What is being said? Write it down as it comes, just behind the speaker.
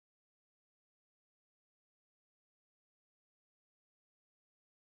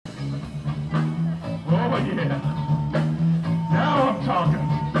yeah. Now I'm talking.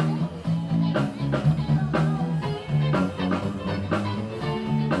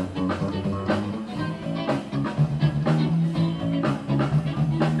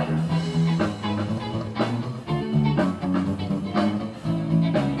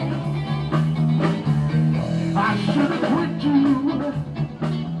 I should have quit you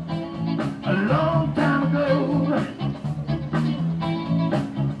a long time ago.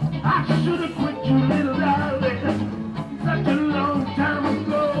 I should have quit you, little darling, such a long time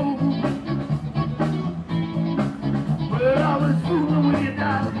ago. But I was fooling with you,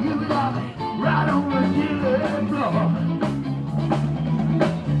 darling, you got me right on the killing floor.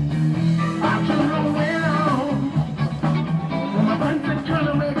 I should have went on when my friends said come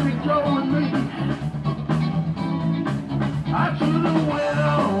to Mexico with me. I should have went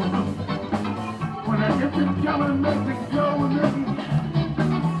on when I get to come to Mexico with me.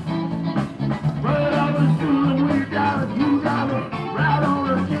 But I was fooling with you, darling, you got me right on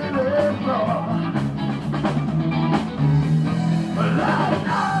the killing floor. But Lord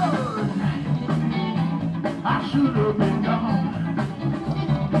knows I should have been gone.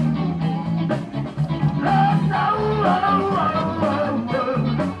 Lord knows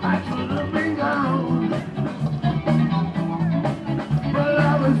I should have been gone. But I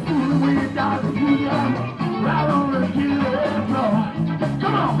was fooling with you, darling, you got me right on the killing floor.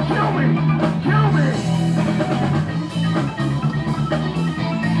 Come on, kill me, kill me.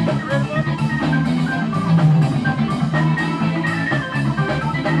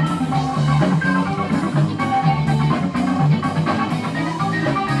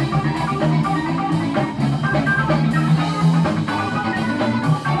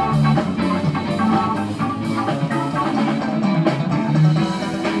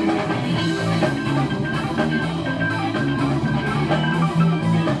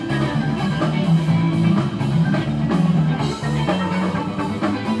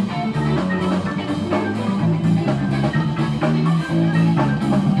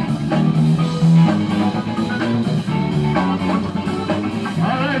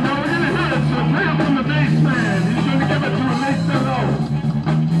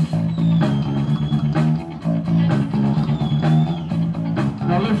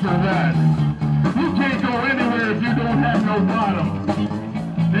 Now listen to that. You can't go anywhere if you don't have no bottom.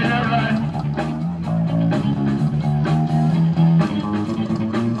 Ain't that right?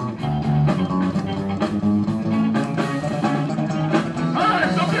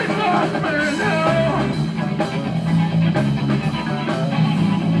 Alright, the big boss man now!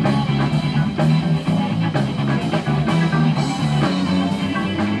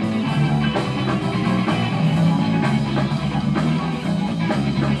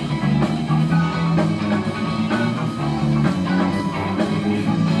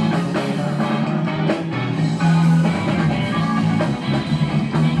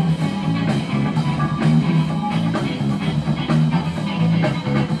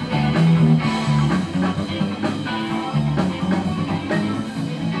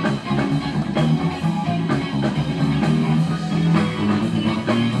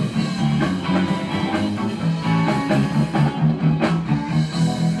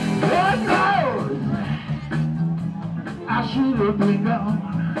 I should have been gone.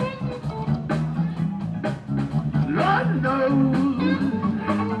 Lord knows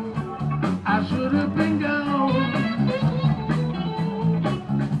I should have been gone.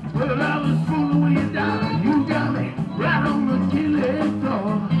 But I was fooling with you, darling. You got me right on the killing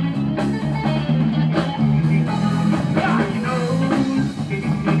floor. God knows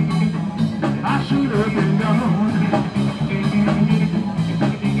I should have been gone.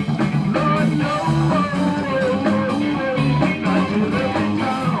 Lord knows.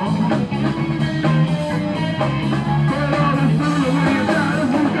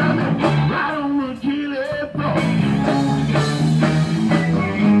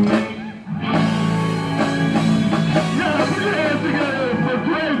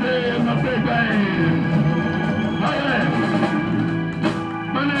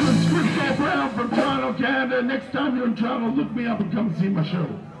 My name is Crisco from Toronto, Canada. Next time you're in Toronto, look me up and come see my show.